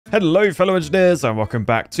Hello fellow engineers and welcome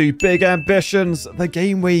back to Big Ambitions, the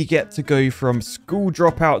game where you get to go from school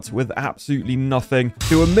dropout with absolutely nothing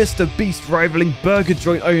to a Mr. Beast rivaling burger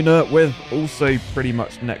joint owner with also pretty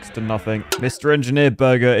much next to nothing. Mr. Engineer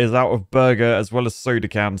Burger is out of burger as well as soda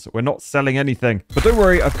cans. We're not selling anything. But don't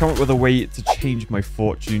worry, I've come up with a way to change my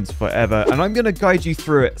fortunes forever and I'm going to guide you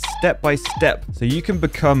through it step by step so you can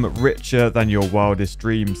become richer than your wildest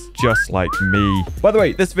dreams, just like me. By the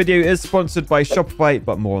way, this video is sponsored by Shopify,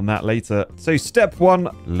 but more on that later. So step 1,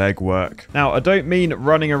 legwork. Now, I don't mean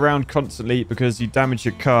running around constantly because you damage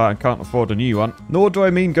your car and can't afford a new one, nor do I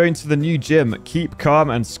mean going to the new gym, Keep Calm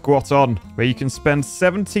and Squat On, where you can spend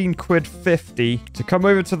 17 quid 50 to come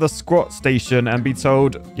over to the squat station and be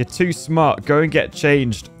told, you're too smart, go and get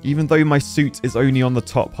changed. Even though my suit is only on the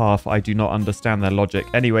top half, I do not understand their logic.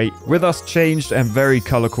 Anyway, with us changed and very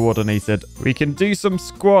color coordinated, we can do some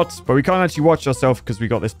squats, but we can't actually watch ourselves because we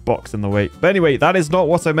got this box in the way. But anyway, that is not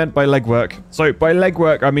what I meant by legwork. So by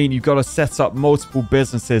legwork, I mean you've got to set up multiple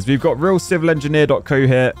businesses. We've got realcivilengineer.co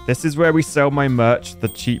here. This is where we sell my merch, the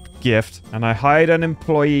cheap gift, and I hired an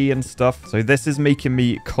employee and stuff. So this is making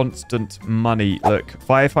me constant money. Look,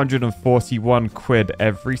 541 quid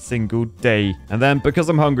every single day. And then because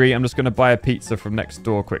I'm hungry, I'm just going to buy a pizza from next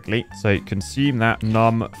door quickly. So consume that.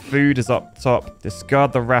 Nom. Food is up top.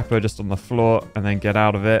 Discard the wrapper just on the floor and then get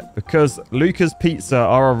out of it. Because Luca's Pizza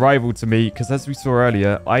are a rival to me because as we saw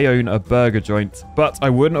earlier, I own a burger joint. But I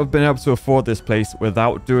wouldn't have been able to afford this place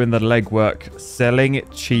without doing the legwork, selling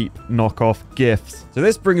cheap knockoff gifts. So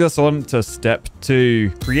this brings us on to step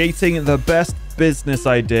 2, creating the best business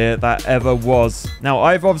idea that ever was. Now,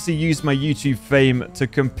 I've obviously used my YouTube fame to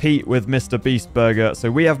compete with Mr. Beast Burger, so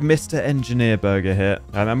we have Mr. Engineer Burger here.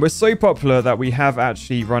 And we're so popular that we have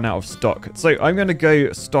actually run out of stock. So I'm going to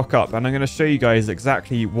go stock up and I'm going to show you guys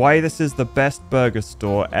exactly why this is the best burger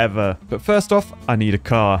store ever. But first off, I need a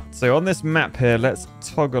car. So on this map here, let's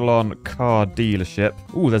toggle on car dealership.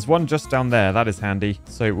 Oh, there's one just down there. That is handy.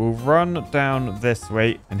 So we'll run down this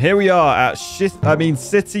way. And here we are at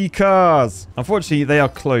City Cars. Unfortunately, they are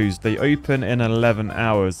closed. They open in 11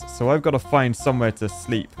 hours, so I've got to find somewhere to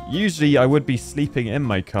sleep. Usually, I would be sleeping in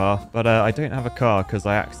my car, but I don't have a car because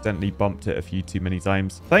I accidentally bumped it a few too many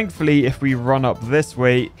times. Thankfully, if we run up this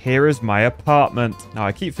way, here is my apartment. Now,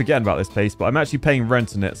 I keep forgetting about this place, but I'm actually paying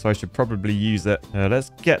rent on it, so I should probably use it.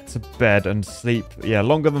 Let's get to bed and sleep. Yeah,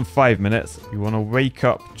 longer than 5 minutes. We want to wake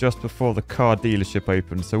up just before the car dealership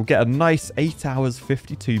opens, so we'll get a nice 8 hours,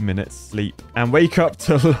 52 minutes sleep and wake up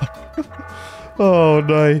to... Oh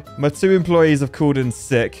no. My 2 employees have called in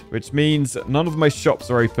sick, which means none of my shops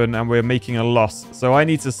are open and we're making a loss. So I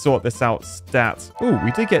need to sort this out stat. Oh,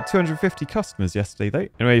 we did get 250 customers yesterday though.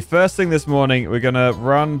 Anyway, first thing this morning, we're going to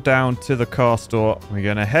run down to the car store. We're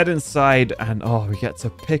going to head inside and we get to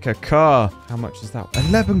pick a car. How much is that?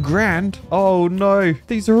 11 grand? Oh no.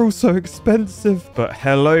 These are all so expensive. But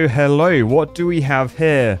hello. What do we have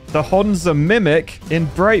here? The Honda Mimic in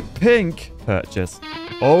bright pink. Purchase.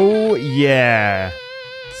 Oh yeah.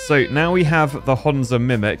 So now we have the Honda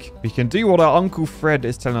Mimic. We can do what our Uncle Fred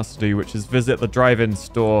is telling us to do, which is visit the drive-in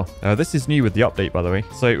store. This is new with the update, by the way.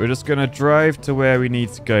 So we're just going to drive to where we need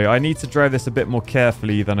to go. I need to drive this a bit more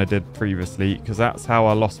carefully than I did previously because that's how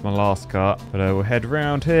I lost my last car. But we'll head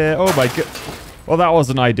around here. Oh my god. Well, that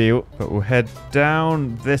wasn't ideal, but we'll head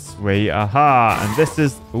down this way. Aha! And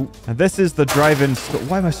this is the drive-in store.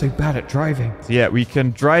 Why am I so bad at driving? So yeah, we can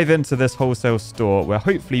drive into this wholesale store where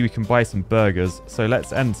hopefully we can buy some burgers. So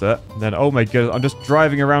let's enter. And then, oh my god, I'm just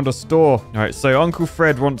driving around a store. All right, so Uncle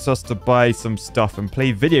Fred wants us to buy some stuff and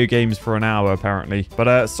play video games for an hour, apparently.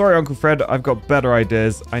 But sorry, Uncle Fred, I've got better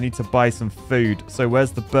ideas. I need to buy some food. So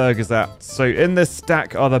where's the burgers at? So in this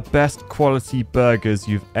stack are the best quality burgers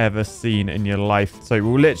you've ever seen in your life. So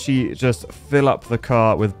we'll literally just fill up the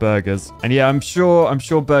car with burgers. And yeah, I'm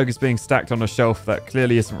sure burgers being stacked on a shelf that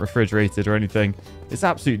clearly isn't refrigerated or anything. It's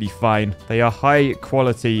absolutely fine. They are high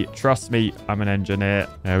quality. Trust me, I'm an engineer.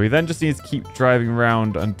 We then just need to keep driving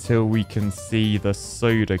around until we can see the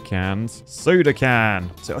soda cans. Soda can.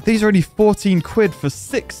 So these are only 14 quid for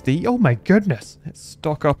 60. Oh my goodness. Let's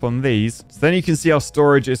stock up on these. So then you can see our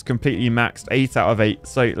storage is completely maxed. 8 out of 8.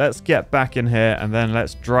 So let's get back in here and then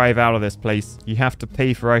let's drive out of this place. You have to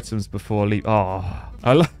pay for items before leave. Oh,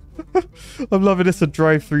 I'm loving this, a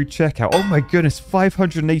drive-through checkout. Oh my goodness,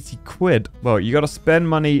 580 quid. Well, you got to spend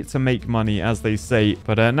money to make money, as they say.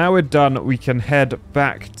 But now we're done, we can head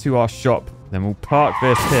back to our shop. Then we'll park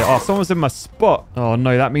this here. Oh, someone's in my spot. Oh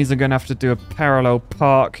no, that means I'm going to have to do a parallel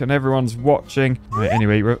park and everyone's watching. Right,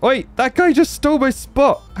 anyway, wait, that guy just stole my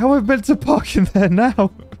spot. How am I meant to park in there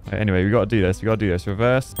now? Right, anyway, we got to do this.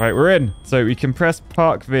 Reverse. Right, we're in. So we can press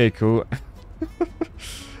park vehicle.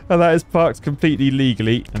 And that is parked completely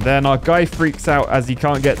legally. And then our guy freaks out as he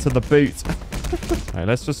can't get to the boot. All right,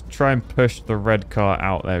 let's just try and push the red car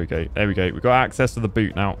out. There we go. There we go. We've got access to the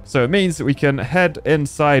boot now. So it means that we can head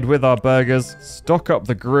inside with our burgers, stock up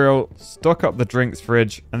the grill, stock up the drinks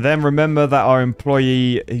fridge, and then remember that our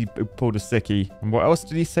employee, he pulled a sickie. And what else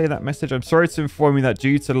did he say in that message? I'm sorry to inform you that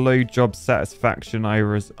due to low job satisfaction,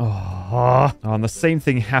 and the same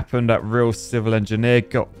thing happened at Real Civil Engineer.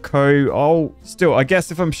 Got still, I guess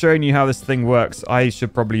if I'm showing you how this thing works, I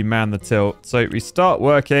should probably man the till. So we start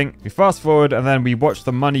working, we fast forward, and then we watch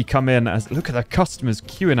the money come in as look at the customers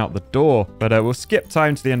queuing out the door. But we'll skip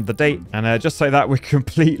time to the end of the date, and just like that, we're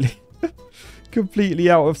completely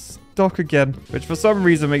out of stock again, which for some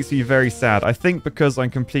reason makes me very sad. I think because I'm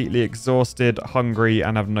completely exhausted, hungry,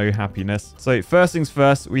 and have no happiness. So first things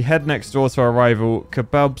first, we head next door to our rival,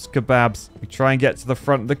 Kebabs. We try and get to the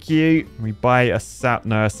front of the queue. We buy a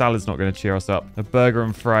no, a salad's not going to cheer us up. A burger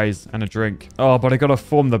and fries and a drink. Oh, but I got to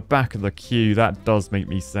form the back of the queue. That does make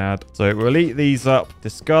me sad. So we'll eat these up,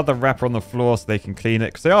 discard the wrapper on the floor so they can clean it,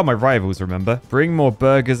 because they are my rivals, remember. Bring more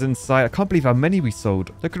burgers inside. I can't believe how many we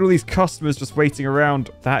sold. Look at all these customers just waiting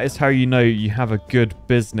around. That is how you know you have a good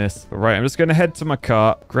business. But right, I'm just going to head to my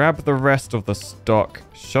car, grab the rest of the stock,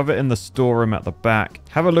 shove it in the storeroom at the back,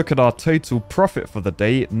 have a look at our total profit for the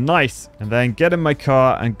day. Nice. And then get in my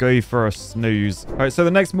car and go for a snooze. All right, so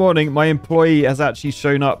the next morning, my employee has actually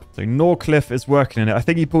shown up. So Norcliffe is working in it. I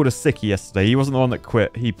think he pulled a sickie yesterday. He wasn't the one that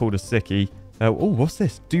quit. He pulled a sickie. Oh, what's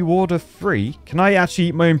this? Do order free? Can I actually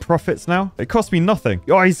eat my own profits now? It cost me nothing.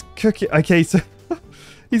 Oh, he's cooking. Okay, so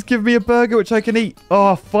he's giving me a burger, which I can eat.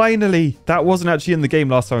 Oh, finally. That wasn't actually in the game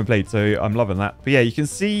last time I played, so I'm loving that. But yeah, you can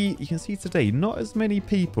see today, not as many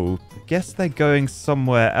people. I guess they're going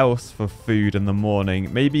somewhere else for food in the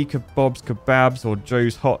morning. Maybe Kebabs or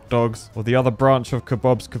Joe's Hot Dogs or the other branch of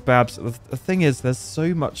Kebabs. The thing is, there's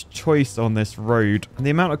so much choice on this road, and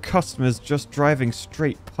the amount of customers just driving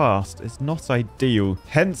straight past is not ideal.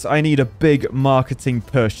 Hence, I need a big marketing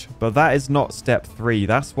push, but that is not step 3.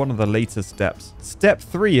 That's one of the later steps. Step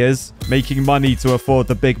 3 is making money to afford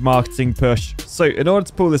the big marketing push. So in order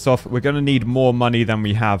to pull this off, we're going to need more money than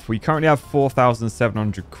we have. We currently have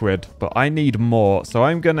 4,700 quid, but I need more. So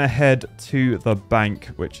I'm going to head to the bank,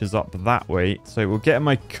 which is up that way. So we'll get in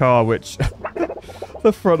my car, which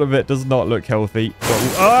the front of it does not look healthy.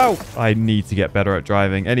 But I need to get better at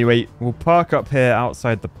driving. Anyway, we'll park up here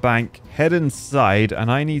outside the bank, head inside,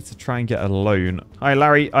 and I need to try and get a loan. Hi,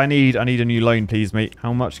 Larry. I need a new loan, please, mate.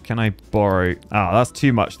 How much can I borrow? That's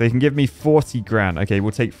too much. They can give me 40 grand. Okay,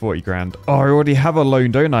 we'll take 40 grand. Oh, I already have a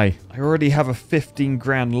loan, don't I? I already have a 15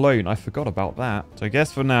 grand loan. I forgot about that. So I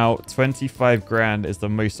guess for now, 25 grand is the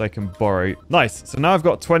most I can borrow. Nice. So now I've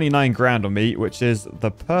got 29 grand on me, which is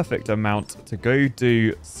the perfect amount to go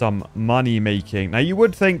do some money making. Now, you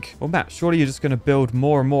would think, well, Matt, surely you're just going to build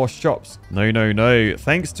more and more shops. No, no, no.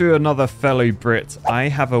 Thanks to another fellow Brit, I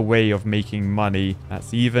have a way of making money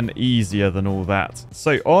that's even easier than all that.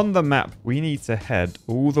 So on the map, we need to head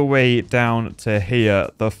all the way down to here,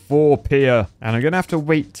 the 4 pier. And I'm going to have to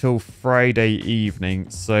wait till Friday evening.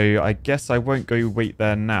 So I guess I won't go wait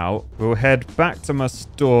there now. We'll head back to my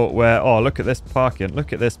store where, oh, look at this parking.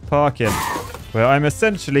 Look at this parking. Well, I'm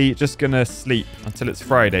essentially just going to sleep until it's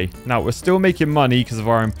Friday. Now, we're still making money because of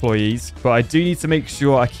our employees, but I do need to make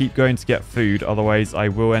sure I keep going to get food. Otherwise, I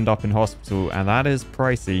will end up in hospital, and that is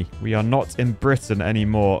pricey. We are not in Britain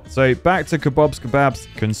anymore. So back to Kebabs.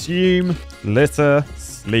 Consume, litter,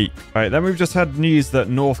 sleep. All right, then we've just had news that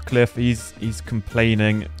Northcliffe, he's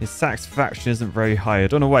complaining. His satisfaction isn't very high. I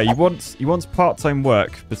don't know why. He wants part-time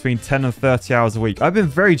work between 10 and 30 hours a week. I've been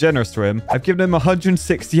very generous to him. I've given him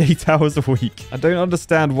 168 hours a week. I don't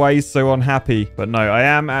understand why he's so unhappy. But no, I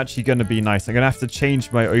am actually going to be nice. I'm going to have to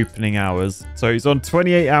change my opening hours. So he's on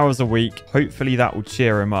 28 hours a week. Hopefully that will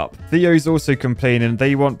cheer him up. Theo's also complaining.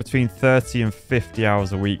 They want between 30 and 50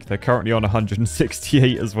 hours a week. They're currently on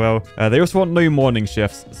 168 as well. They also want no morning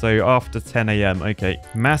shifts. So after 10 a.m. Okay.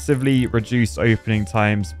 Massively reduced opening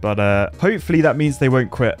times. But hopefully that means they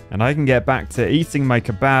won't quit. And I can get back to eating my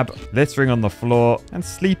kebab, littering on the floor, and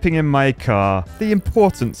sleeping in my car. The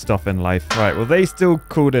important stuff in life. Right, well, they still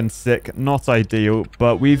called in sick. Not ideal,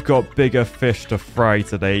 but we've got bigger fish to fry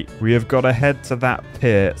today. We have got to head to that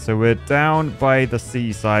pier. So we're down by the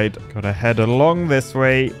seaside. Got to head along this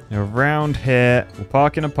way, around here. We'll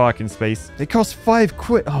park in a parking space. It costs 5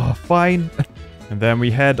 quid. Oh, fine. And then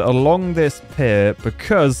we head along this pier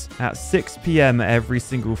because at 6 p.m. every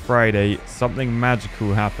single Friday, something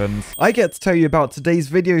magical happens. I get to tell you about today's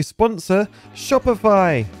video sponsor,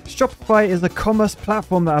 Shopify. Shopify is a commerce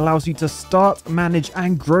platform that allows you to start, manage,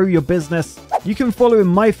 and grow your business. You can follow in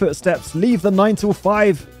my footsteps, leave the 9 to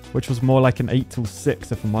 5, which was more like an 8 till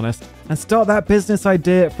 6 if I'm honest, and start that business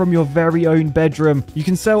idea from your very own bedroom. You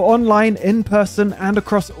can sell online, in person, and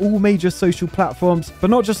across all major social platforms. But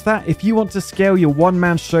not just that, if you want to scale your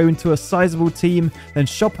one-man show into a sizable team, then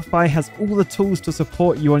Shopify has all the tools to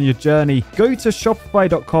support you on your journey. Go to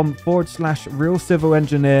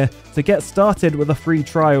shopify.com/realcivilengineer to get started with a free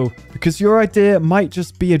trial, because your idea might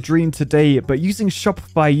just be a dream today, but using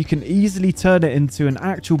Shopify, you can easily turn it into an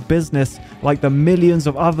actual business like the millions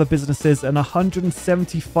of other businesses in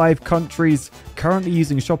 175 countries currently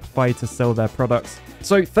using Shopify to sell their products.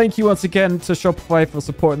 So thank you once again to Shopify for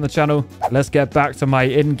supporting the channel. Let's get back to my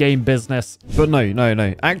in-game business. But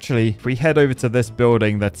no. Actually, if we head over to this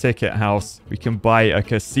building, the ticket house, we can buy a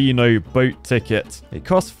casino boat ticket. It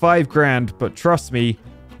costs 5 grand, but trust me,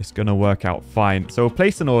 it's gonna work out fine. So we'll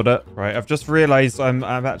place an order. Right, I've just realized I'm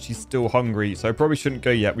actually still hungry, so I probably shouldn't go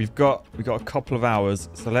yet. We've got a couple of hours,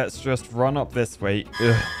 so let's just run up this way.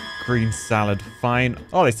 Ugh. Green salad, fine.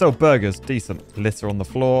 Oh, they sell burgers, decent. Litter on the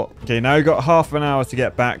floor. Okay, now we've got half an hour to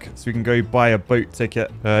get back, so we can go buy a boat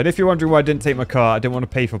ticket. And if you're wondering why I didn't take my car, I didn't want to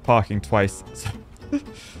pay for parking twice. So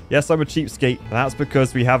yes, I'm a cheapskate. That's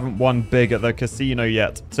because we haven't won big at the casino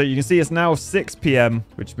yet. So you can see it's now 6 p.m,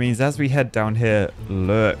 which means as we head down here,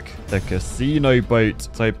 look, the casino boat.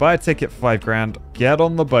 So buy a ticket for 5 grand, get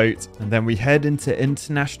on the boat, and then we head into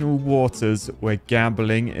international waters where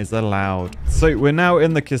gambling is allowed. So we're now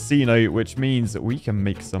in the casino, which means we can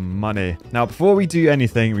make some money. Now, before we do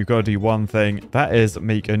anything, we've got to do one thing. That is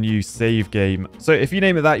make a new save game. So if you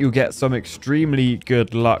name it that, you'll get some extremely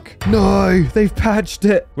good luck. No, they've patched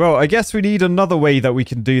it. Well, I guess we need another way that we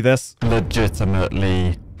can do this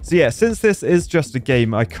legitimately. So yeah, since this is just a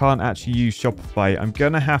game, I can't actually use Shopify. I'm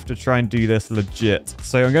going to have to try and do this legit.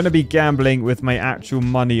 So I'm going to be gambling with my actual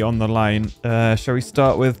money on the line. Shall we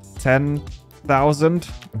start with 10,000?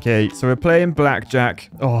 Okay, so we're playing blackjack.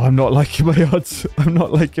 Oh, I'm not liking my odds. I'm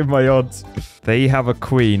not liking my odds. They have a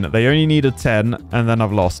queen. They only need a 10, and then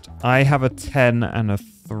I've lost. I have a 10 and a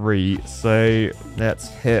 3, so let's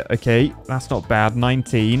hit. Okay, that's not bad.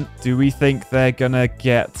 19. Do we think they're gonna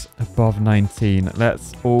get above 19?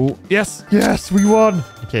 Let's all. Yes, we won.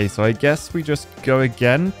 Okay, so I guess we just go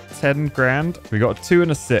again. 10 grand. We got a 2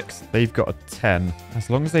 and a 6. They've got a 10.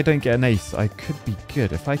 As long as they don't get an ace, I could be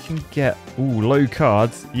good. If I can get low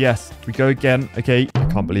cards. Yes, we go again. Okay, I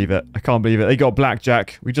can't believe it. They got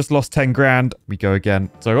blackjack. We just lost 10 grand. We go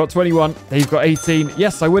again. So I got 21. They've got 18.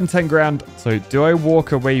 Yes, I win 10 grand. So do I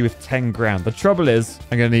walk away with 10 grand? The trouble is,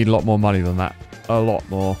 I'm going to need a lot more money than that. A lot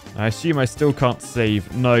more. I assume I still can't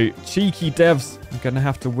save. No. Cheeky devs. I'm going to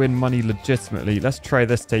have to win money legitimately. Let's try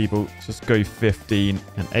this table. Just go 15.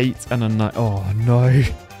 An 8 and a 9. Oh, no.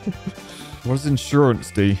 What does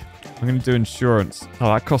insurance do? I'm going to do insurance.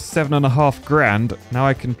 Oh, that costs 7.5 grand. Now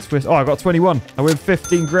I can twist. Oh, I got 21. I win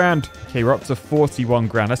 15 grand. Okay, we're up to 41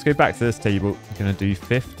 grand. Let's go back to this table. I'm going to do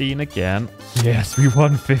 15 again. Yes, we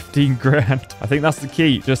won 15 grand. I think that's the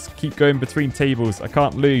key. Just keep going between tables. I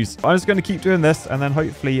can't lose. I'm just going to keep doing this, and then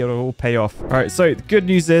hopefully it'll all pay off. All right, so the good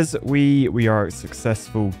news is we are a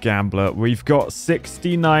successful gambler. We've got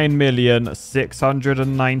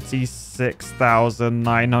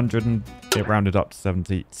 69,696,900. It rounded up to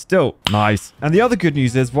 70. Still nice. And the other good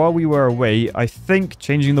news is, while we were away, I think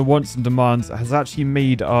changing the wants and demands has actually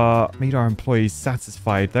made our employees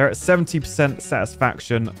satisfied. They're at 70%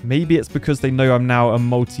 satisfaction. Maybe it's because they know I'm now a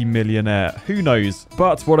multi-millionaire. Who knows?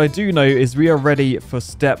 But what I do know is we are ready for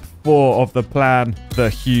step 4 of the plan, the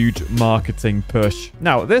huge marketing push.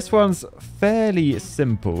 Now, this one's fairly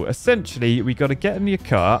simple. Essentially, we got to get in your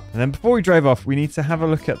car, and then before we drive off, we need to have a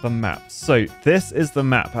look at the map. So this is the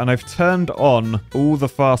map, and I've turned on all the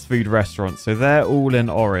fast food restaurants, so they're all in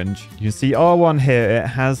orange. You can see R1 here, it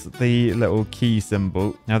has the little key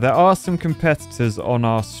symbol. Now, there are some competitors on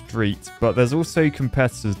our street, but there's also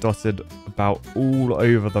competitors dotted about all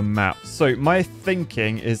over the map. So my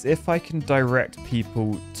thinking is, if I can direct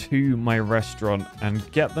people to my restaurant and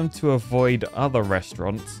get them to avoid other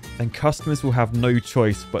restaurants, then customers will have no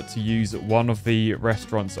choice but to use one of the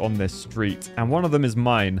restaurants on this street, and one of them is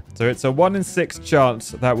mine. So it's a 1 in 6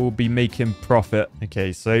 chance that we'll be making profit.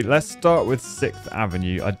 Okay, so let's start with 6th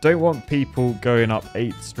Avenue. I don't want people going up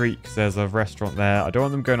 8th Street because there's a restaurant there. I don't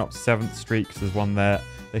want them going up 7th Street because there's one there.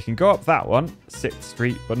 They can go up that one, 6th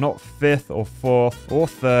Street, but not 5th or 4th or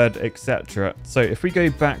 3rd, etc. So if we go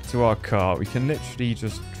back to our car, we can literally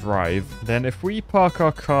just drive. Then if we park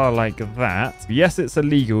our car like that, yes, it's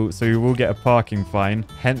illegal, so we will get a parking fine,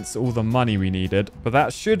 hence all the money we needed. But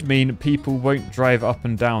that should mean people won't drive up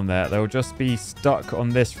and down there. They'll just be stuck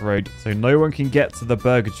on this road, so no one can get to the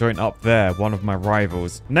burger joint up there, one of my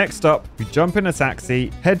rivals. Next up, we jump in a taxi,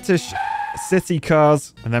 head to city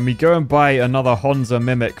cars, and then we go and buy another Honda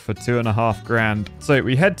Mimic for 2.5 grand. So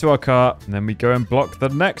we head to our car, and then we go and block the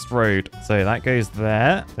next road. So that goes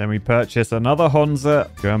there. Then we purchase another Honda,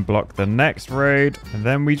 go and block the next road, and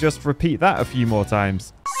then we just repeat that a few more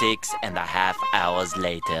times. 6.5 hours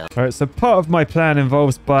later. All right, so part of my plan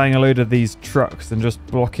involves buying a load of these trucks and just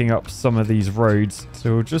blocking up some of these roads.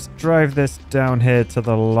 So we'll just drive this down here to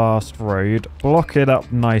the last road, block it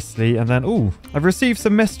up nicely, and then, ooh, I've received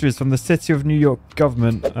some messages from the City of New York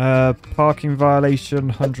government. Parking violation,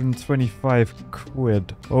 125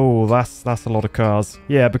 quid. Oh, that's a lot of cars.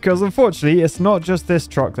 Yeah, because unfortunately, it's not just this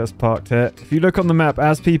truck that's parked here. If you look on the map,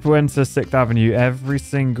 as people enter 6th Avenue, every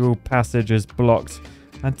single passage is blocked.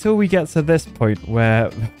 Until we get to this point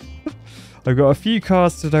where I've got a few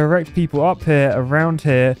cars to direct people up here, around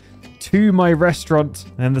here, to my restaurant.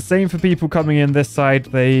 And the same for people coming in this side.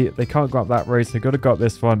 They can't go up that road, so they got to go up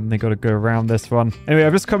this one. And they got to go around this one. Anyway,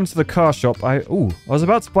 I've just come to the car shop. I was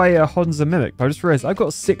about to buy a Honda Mimic, but I just realized I've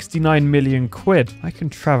got 69 million quid. I can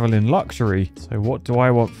travel in luxury. So what do I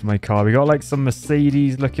want for my car? We got like some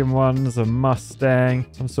Mercedes looking ones, a Mustang,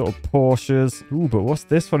 some sort of Porsches. Ooh, but what's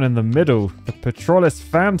this one in the middle? The Petrolis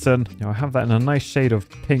Phantom. I'll have that in a nice shade of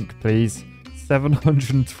pink, please.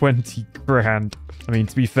 720 grand. I mean,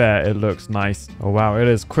 to be fair, it looks nice. Oh, wow. It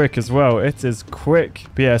is quick as well. It is quick.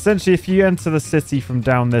 But yeah, essentially, if you enter the city from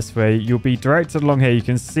down this way, you'll be directed along here. You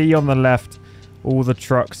can see on the left all the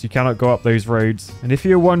trucks. You cannot go up those roads. And if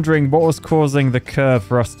you're wondering what was causing the curve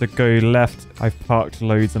for us to go left, I've parked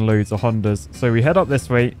loads and loads of Hondas. So we head up this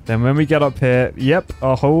way. Then when we get up here, yep,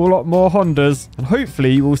 a whole lot more Hondas. And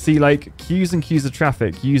hopefully we'll see like queues and queues of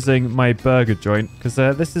traffic using my burger joint. Because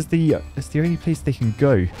this is it's the only place they can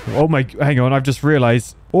go. Oh my, hang on, I've just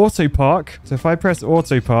realized. Auto park. So if I press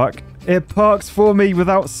auto park, it parks for me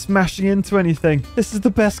without smashing into anything. This is the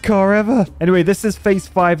best car ever. Anyway, this is phase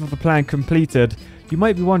 5 of the plan completed. You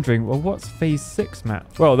might be wondering, well, what's phase 6,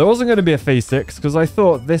 Matt? Well, there wasn't going to be a phase 6 because I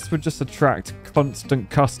thought this would just attract constant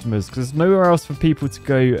customers because there's nowhere else for people to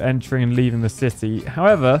go entering and leaving the city.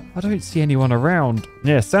 However, I don't see anyone around.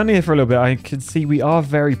 Yeah, standing here for a little bit, I can see we are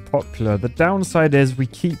very popular. The downside is we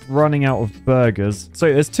keep running out of burgers. So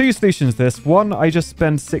there's two solutions to this. One, I just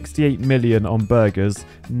spend 68 million on burgers,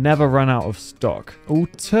 never run out of stock.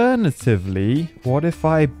 Alternatively, what if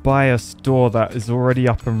I buy a store that is already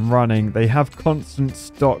up and running? They have constant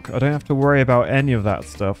stock. I don't have to worry about any of that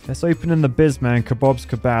stuff. Let's open in the Bizman Kebabs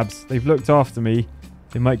Kebabs. They've looked after me.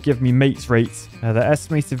 They might give me mates rates. Their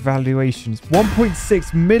estimated valuations,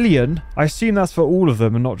 1.6 million. I assume that's for all of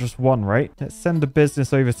them and not just one, right? Let's send a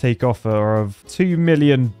business overtake offer of $2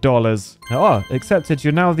 million. Ah, accepted.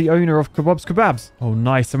 You're now the owner of Kebabs Kebabs. Oh,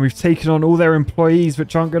 nice. And we've taken on all their employees,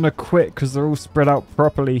 which aren't going to quit because they're all spread out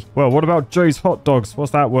properly. Well, what about Joe's Hot Dogs?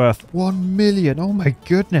 What's that worth? 1 million. Oh, my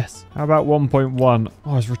goodness. How about 1.1?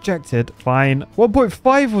 Oh, I was rejected. Fine.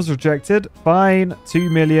 1.5 was rejected. Fine. 2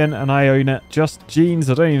 million and I own it. Just Jeans.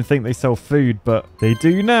 I don't even think they sell food, but they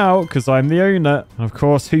do now because I'm the owner. And of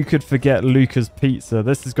course, who could forget Luca's Pizza?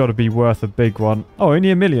 This has got to be worth a big one. Oh, only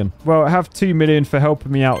 1 million. Well, I have 2 million for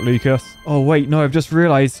helping me out, Lucas. Oh, wait, no, I've just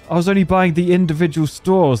realized I was only buying the individual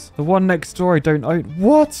stores. The one next door I don't own.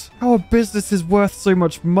 What? How a business is worth so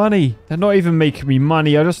much money? They're not even making me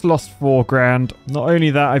money. I just lost 4 grand. Not only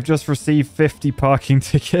that, I've just received 50 parking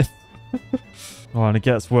tickets. Oh, and it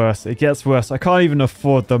gets worse. It gets worse. I can't even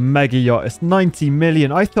afford the mega yacht. It's 90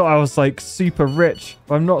 million. I thought I was like super rich,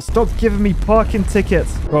 but I'm not. Stop giving me parking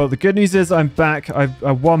tickets. Well, the good news is I'm back. I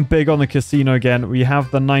won big on the casino again. We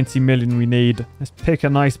have the 90 million we need. Let's pick a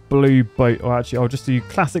nice blue boat. Or actually, I'll just do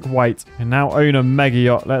classic white. I now own a mega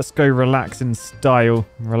yacht. Let's go relax in style.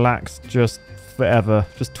 Relax just forever.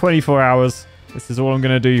 Just 24 hours. This is all I'm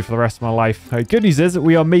going to do for the rest of my life. Okay, good news is that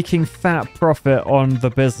we are making fat profit on the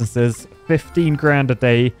businesses. 15 grand a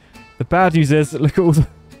day. The bad news is, look at all the,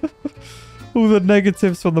 all the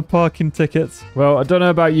negatives from the parking tickets. Well, I don't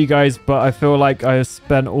know about you guys, but I feel like I have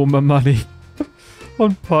spent all my money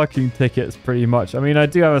on parking tickets pretty much. I mean, I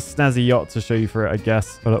do have a snazzy yacht to show you for it, I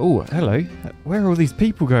guess. But oh, hello. Where are all these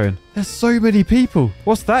people going? There's so many people.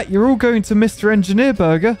 What's that? You're all going to Mr. Engineer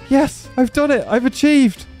Burger? Yes, I've done it. I've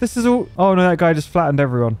achieved. This is all... Oh, no, that guy just flattened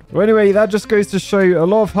everyone. Well, anyway, that just goes to show a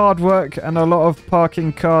lot of hard work and a lot of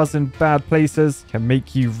parking cars in bad places can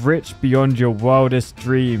make you rich beyond your wildest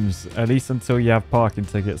dreams, at least until you have parking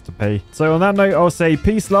tickets to pay. So on that note, I'll say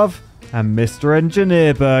peace, love, and Mr.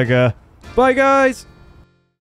 Engineer Burger. Bye, guys.